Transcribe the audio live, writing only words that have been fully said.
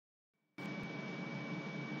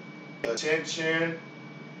Attention.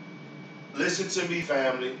 Listen to me,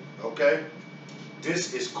 family. Okay?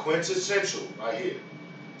 This is quintessential right here.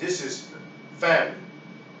 This is family.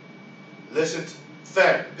 Listen to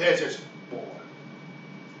family. Pay attention.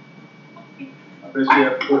 Why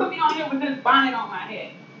you put me on here with this bonnet on my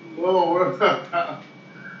head? Whoa,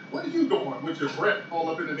 what are you doing with your breath all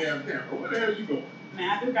up in the damn camera? Where the hell are you going? Man,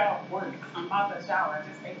 I just got off work. I'm about to shower. I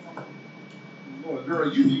just ate something. Lord,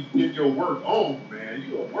 girl, you need to get your work on, man.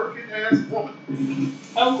 You a working ass woman.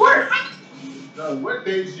 Of course. Now, what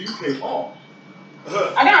days do you take off?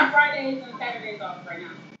 I got Fridays and Saturdays off right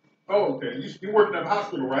now. Oh, okay. You working at the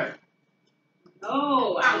hospital, right?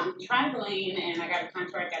 No, I'm traveling and I got a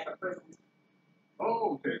contract at the prison.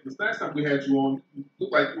 Oh, okay. Because last time we had you on, you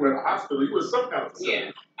looked like you were at a hospital. You were some kind of facility.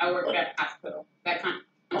 Yeah, I worked at a hospital. That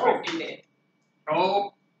contract ended.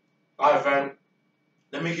 Oh. All right, family.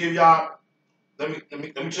 Let me give y'all. Let me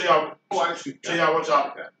tell y'all. Oh, actually, tell y'all what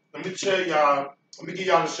y'all. Let me tell y'all. Let me give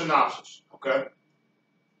y'all the synopsis. Okay.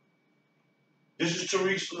 This is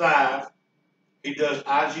Tariq's live. He does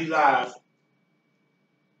IG live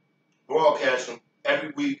broadcasting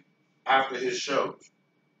every week after his shows.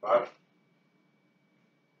 Right.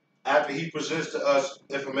 After he presents to us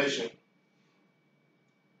information,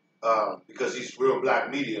 because he's real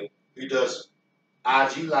black media, he does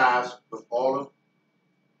IG lives with all of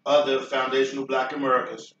other foundational black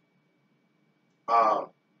Americans,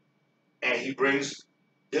 and he brings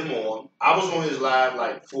them on. I was on his live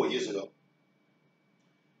like 4 years ago,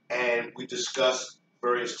 and we discussed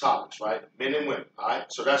various topics, right? Men and women, all right?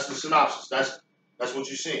 So that's the synopsis. That's what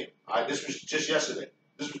you're seeing, all right? This was just yesterday.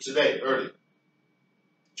 This was today, earlier.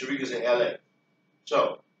 Tariq is in LA.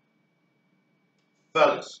 So,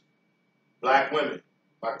 fellas, black women,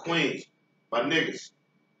 my queens, my niggas,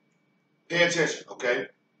 pay attention, okay?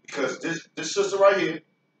 Because this sister right here,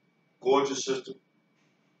 gorgeous sister,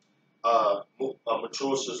 a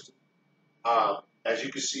mature sister, as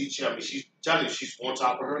you can see, she's telling you she's on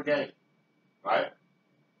top of her game, right?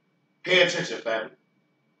 Pay attention, family,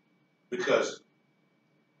 because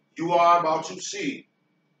you are about to see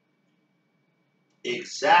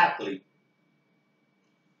exactly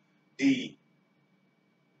the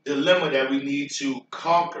dilemma that we need to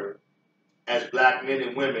conquer as black men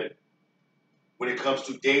and women when it comes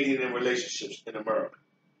to dating and relationships in America,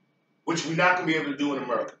 which we're not going to be able to do in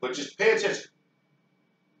America. But just pay attention.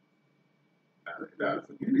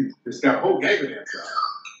 It's got a whole game in there.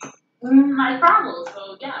 My problem,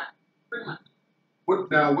 so yeah, pretty much.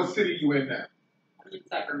 What city are you in now? I'm in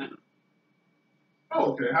Sacramento.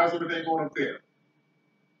 Oh, okay. How's everything going up there?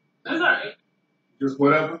 That's all right. Just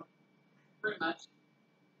whatever? Pretty much.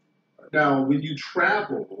 Now, when you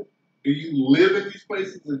travel, do you live in these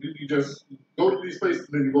places, or do you just go to these places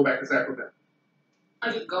and then you go back to Sacramento?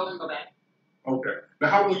 I just go and go back. Okay. Now,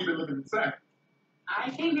 how long have you been living in Sacramento? I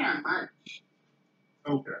came here in March.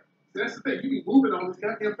 Okay. See, that's the thing. You be moving all these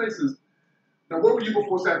goddamn places. Now, where were you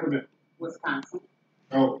before Sacramento? Wisconsin.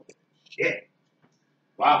 Oh, shit.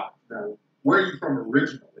 Wow. Now, where are you from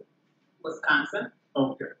originally? Wisconsin.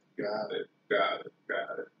 Okay. Got it. I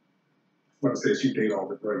was going to say she date all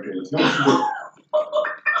the drug dealers. No, she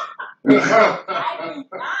didn't. I do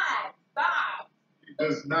not. Stop. She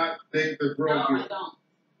does not date the drug dealers. No, I don't.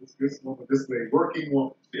 This woman, this lady, working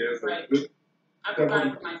woman. Yes, right. I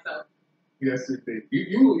provide for myself. Yes, indeed.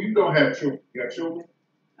 You don't have children. You got children?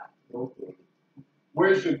 No. Okay.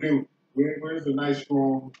 Where's your dude? Where's the nice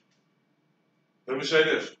strong? Let me say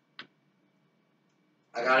this.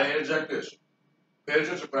 I gotta interject this. Pay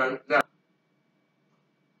attention, family. Now,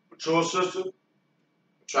 mature sister,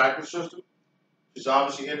 attractive sister. She's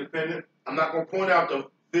obviously independent. I'm not gonna point out the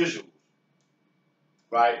visuals,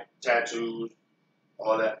 right? Tattoos,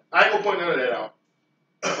 all that. I ain't gonna point none of that out.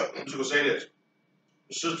 I'm just gonna say this.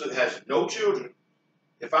 The sister has no children.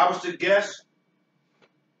 If I was to guess,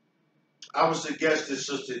 this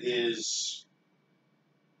sister is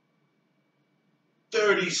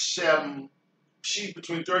 37. She's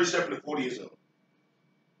between 37 and 40 years old.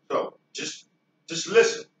 So just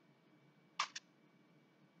listen.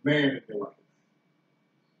 Man in your life.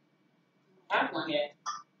 I have one yet.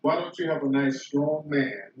 Why don't you have a nice strong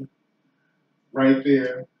man right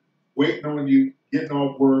there waiting on you, getting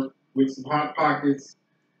off work with some hot pockets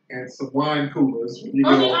and some wine coolers when you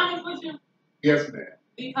get off? Honest with you? Yes, ma'am.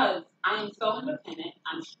 Because I am so independent.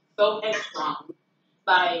 I'm so headstrong.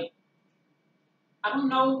 Like, I don't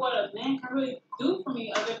know what a man can really do for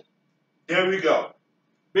me other. There we go.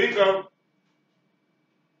 Bingo.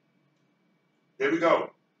 There we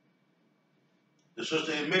go. The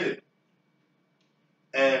sister admitted.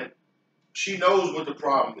 And she knows what the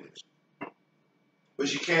problem is. But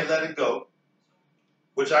she can't let it go.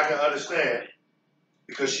 which I can understand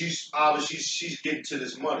because she's obviously she's getting to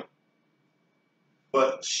this money.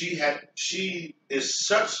 But she is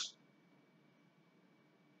such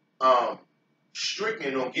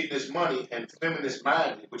stricken on getting this money and feminist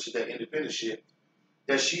minded, which is that independent shit,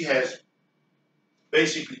 that she has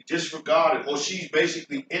basically disregarded, or she's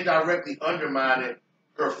basically indirectly undermining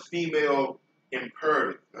her female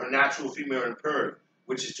imperative, her natural female imperative,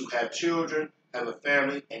 which is to have children, have a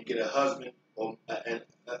family, and get a husband or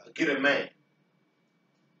get a man.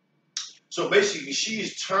 So basically,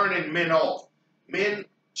 she's turning men off. Men,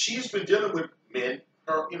 she's been dealing with men.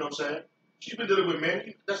 Her, you know what I'm saying? She's been dealing with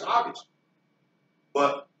men. That's obvious.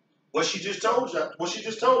 But what she just told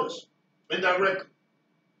us, indirectly,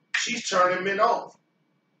 she's turning men off.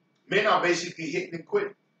 Men are basically hitting and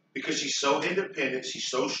quitting because she's so independent, she's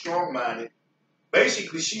so strong-minded.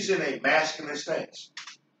 Basically, she's in a masculine stance.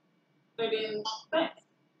 They're being thanks.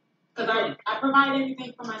 Because I provide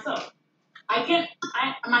everything for myself.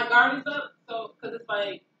 My guard is up, so, because it's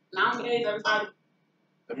like, nowadays, everybody.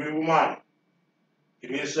 Let me remind you.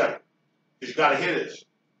 Give me a second. Because you got to hear this.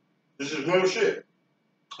 This is real shit.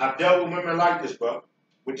 I've dealt with women like this, bro,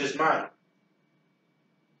 with this mind.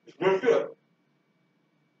 It's real good.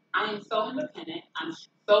 I am so independent. I'm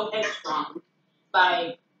so headstrong.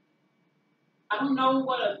 Like, I don't know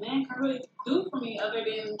what a man can really do for me other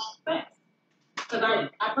than sex. Because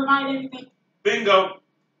I provide everything. Bingo.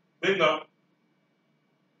 Bingo.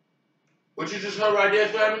 What you just heard right there,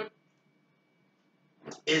 family,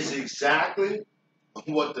 is exactly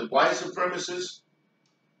what the white supremacists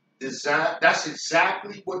designed. That's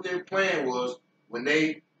exactly what their plan was when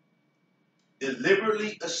they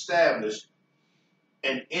deliberately established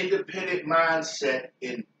an independent mindset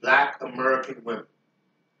in black American women.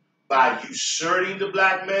 By usurping the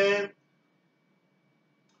black man,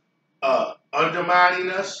 undermining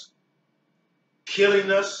us, killing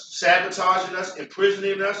us, sabotaging us,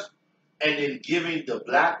 imprisoning us, and then giving the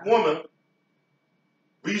black woman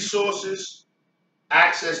resources,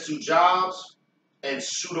 access to jobs, and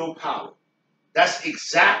pseudo power. That's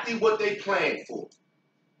exactly what they planned for.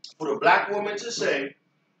 For the black woman to say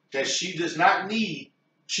that she does not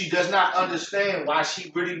understand why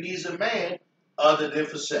she really needs a man other than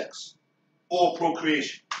for sex or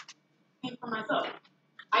procreation. For myself.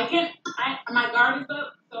 My guard is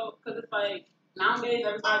up, so, because it's like, nowadays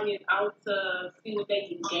everybody is out to see what they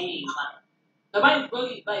can gain. Like, nobody's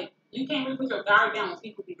really, like, you can't really put your guard down with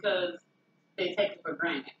people because they take it for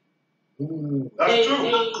granted. That's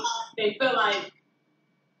true. They feel like,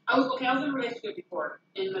 I was in a relationship before,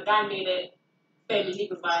 and the guy made a statement. He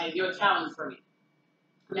was like, "You're a challenge for me."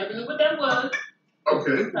 I never knew what that was.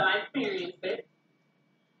 Okay. Until I experienced it.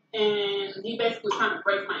 And he basically was trying to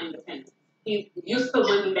break my independence. He's used to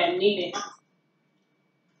women that needed him.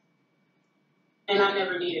 And I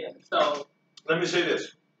never needed him. So let me say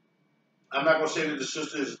this. I'm not gonna say that the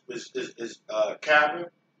sister is capping,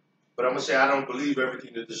 but I'm gonna say I don't believe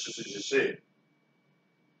everything that the sister just said.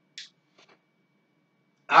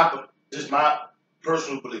 This is my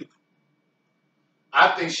personal belief.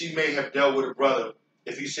 I think she may have dealt with a brother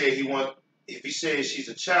if he says she's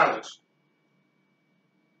a challenge.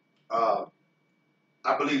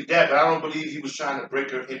 I believe that, but I don't believe he was trying to break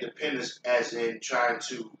her independence as in trying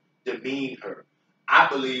to demean her. I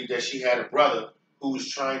believe that she had a brother who was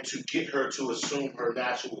trying to get her to assume her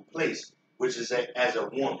natural place, which is as a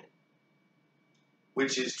woman,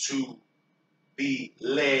 which is to be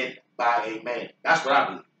led by a man. That's what I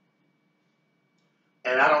believe.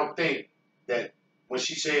 And I don't think that when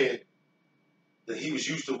she said that he was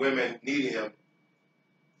used to women who needed him,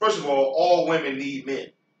 first of all women need men.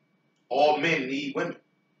 All men need women.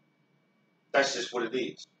 That's just what it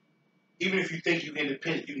is. Even if you think you're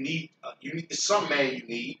independent, you need some man you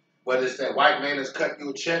need, whether it's that white man that's cutting you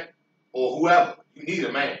a check or whoever. You need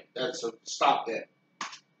a man. Stop that.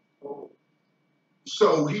 Oh.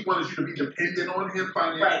 So he wanted you to be dependent on him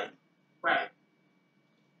financially? Right.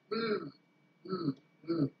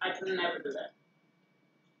 I could never do that.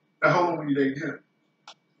 Now, how long were you dating him?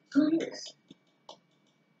 2 years.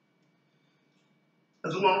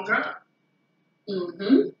 That's a long time.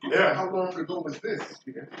 Mm-hmm. Yeah. How long ago was this?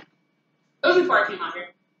 Yeah. It was before I came out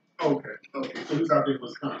here. Okay. So he's out there in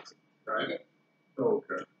Wisconsin, right? Yeah.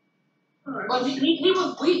 Okay. All right. Well, he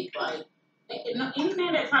was weak. Like, any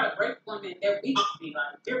man that try to break women, they're weak to me.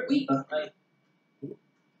 Like, they're weak. Like,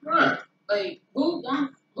 right. Like, who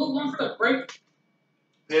wants to break?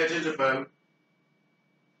 Pay attention, fam.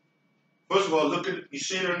 First of all, you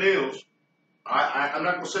seen her nails. I'm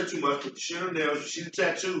not gonna say too much, but you see her nails, you see the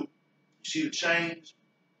tattoo, you see the chains.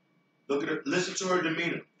 Look at her, listen to her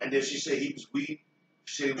demeanor. And then she said he was weak,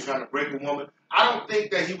 She said he was trying to break a woman. I don't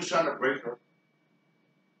think that he was trying to break her.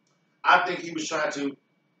 I think he was trying to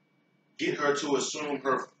get her to assume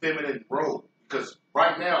her feminine role. Because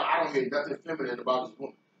right now, I don't hear nothing feminine about this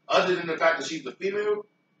woman. Other than the fact that she's a female,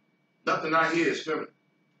 nothing I hear is feminine.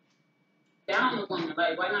 Down the woman,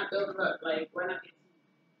 like, why not build her up? Like, why not get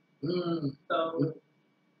So,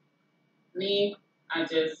 me, I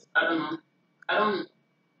don't know. I don't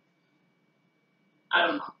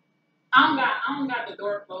know. I don't got the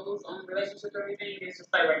door closed on relationships or anything. It's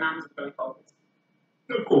just like right now I'm just really focused.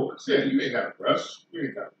 Of course, yeah, you ain't got to rush. You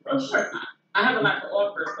ain't got to rush. I have a lot to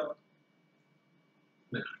offer, so.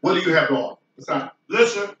 What do you have to offer? Besides,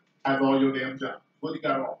 listen, have all your damn jobs. What do you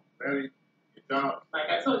got to offer? That ain't your job. Like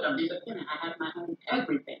I told you, I'm independent. I have my own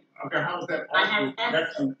everything. Okay, how is that? I have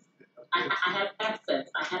access. I have access.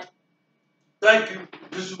 I have. Thank you.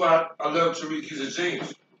 This is why I love Tariq. He's a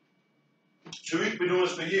genius. Tariq been doing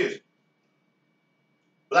this for years.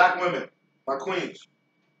 Black women, my queens,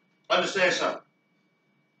 understand something.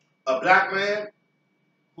 A black man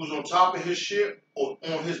who's on top of his shit or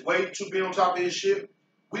on his way to being on top of his shit,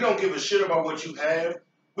 we don't give a shit about what you have.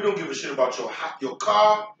 We don't give a shit about your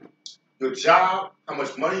car, your job, how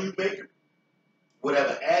much money you make,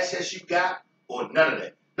 whatever assets you got, or none of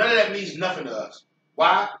that. None of that means nothing to us.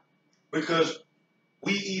 Why? Because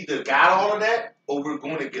we either got all of that or we're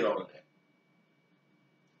going to get all of that.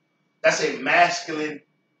 That's a masculine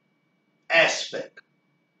aspect.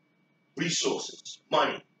 Resources,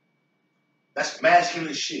 money. That's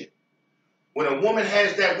masculine shit. When a woman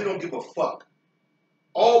has that, we don't give a fuck.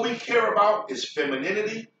 All we care about is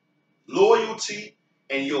femininity, loyalty,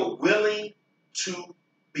 and you're willing to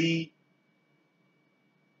be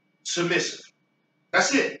submissive.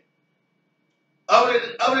 That's it. Other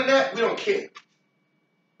than that, we don't care.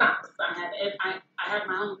 I have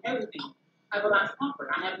my own everything. I have a lot to offer.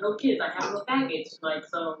 I have no kids. I have no baggage. Like,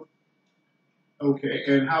 so. Okay,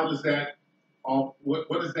 and how does that, what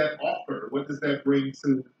does that offer? What does that bring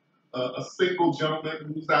to a single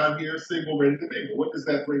gentleman who's out here, single, ready to mingle? What does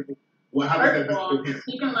that bring? Well, how does that benefit him?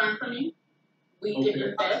 He can learn from me. We can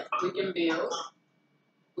invest. We can build.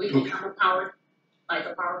 We can become a power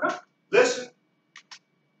couple. Listen.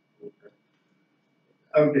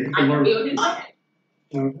 Okay. I can build his back.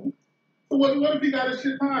 Mm-hmm. So what if he got his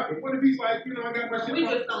shit popping? What if he's like, I got my shit popping? We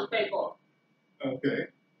just don't take off. Okay.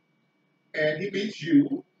 And he meets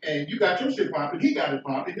you, and you got your shit popping. He got it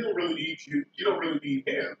popping. He don't really need you. You don't really need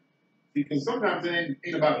him. Because sometimes it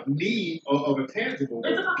ain't about a need of a tangible.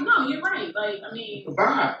 It's about, no, you're right. Like, I mean.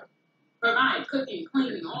 Provide, cooking,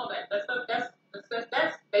 cleaning, all that.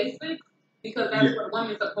 That's basic. Because that's what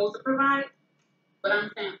women's supposed to provide. But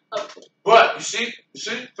I'm saying up to. But, you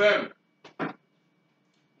see, family.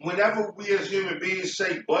 Whenever we as human beings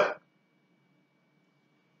say but,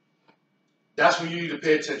 that's when you need to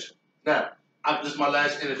pay attention. Now, this is my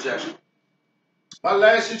last interjection. My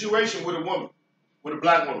last situation with a woman, with a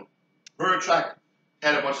black woman, very attractive,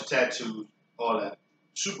 had a bunch of tattoos, all that,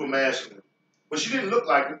 super masculine. But she didn't look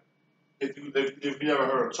like it if you never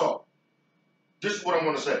heard her talk. This is what I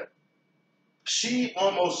want to say. She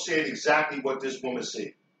almost said exactly what this woman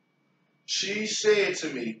said. She said to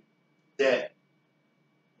me that,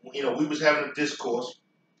 we was having a discourse,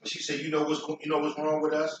 and she said, you know what's wrong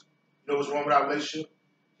with us? You know what's wrong with our relationship?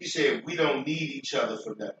 She said, we don't need each other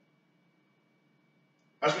for that.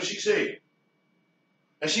 That's what she said.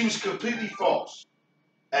 And she was completely false,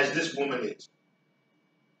 as this woman is.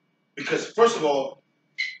 Because, first of all,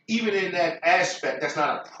 even in that aspect, that's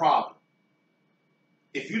not a problem.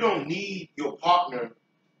 If you don't need your partner,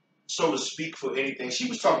 so to speak, for anything, she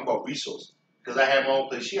was talking about resources. Because I had my own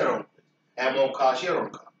place, she had her own place. I had my own car, she had her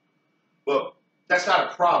own car. But that's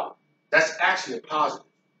not a problem. That's actually a positive.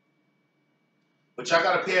 But y'all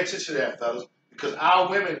got to pay attention to that, fellas, because our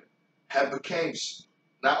women have become,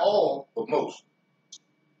 not all, but most,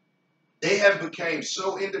 they have become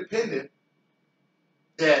so independent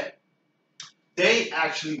that they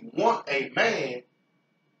actually want a man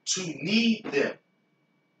to need them.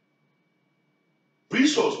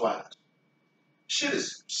 Resource-wise. Shit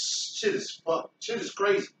is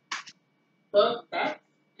crazy. Above that,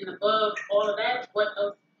 and above all of that, what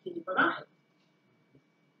else can you provide?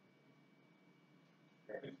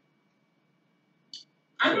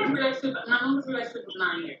 I had a relationship, my longest relationship was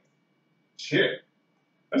 9 years. Shit.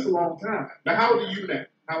 That's a long time. Now, how old are you now?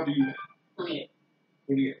 28.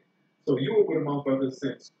 28. So you were with a motherfucker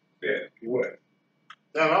since, what?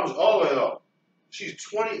 Now, I was all the way up. She's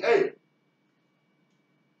 28.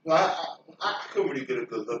 Well, I couldn't really get a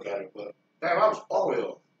good look at her, but damn, I was all the way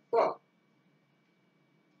up. Fuck.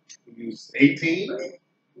 You was 18?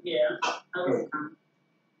 Yeah, I was.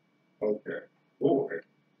 Okay. Lord,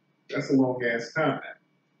 that's a long ass time.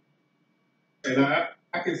 And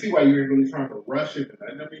I can see why you ain't really trying to rush it.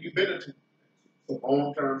 I mean, you've been into some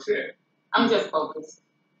long-term shit. I'm just focused.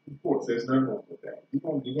 Of course, there's nothing wrong with that. You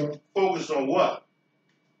gonna focus on what?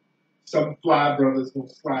 Some fly brothers gonna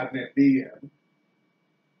slide in that DM.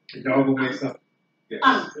 And y'all gonna make something. Yes.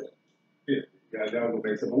 I'm good. Yeah, y'all gonna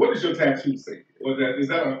make something. What does your tattoo say? Is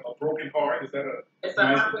that a broken heart? Is that a... It's a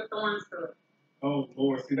heart with thorns through it. Oh,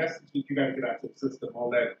 Lord. See, that's what you gotta get out your system. All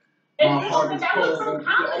that... My heart is cold.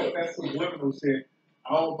 All that subliminal shit.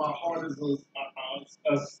 Oh, my heart is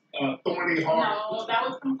a thorny heart. No, that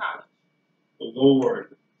was from college.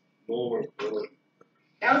 Lord.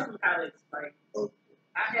 That was from college. Like, okay.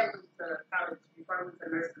 I had went to college before I went to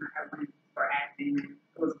nursing. I went for acting. And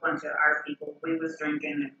it was a bunch of art people. We was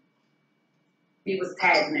drinking and we was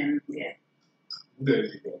tagging and yeah. There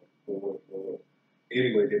you go. Lord.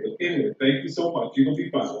 Anyway, thank you so much. You're gonna be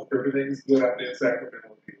fine. Hope everything is good out there in Sacramento.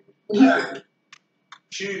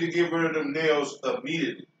 She need to get rid of them nails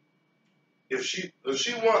immediately. If she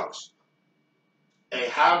wants a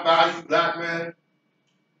high value black man,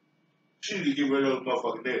 she need to get rid of those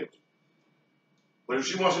motherfucking nails. But if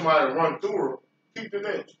she wants somebody to run through her, keep the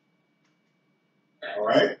nails. All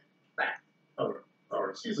right? All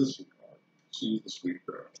right. She's a sweetheart. She's a sweet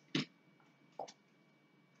girl.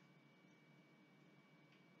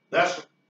 That's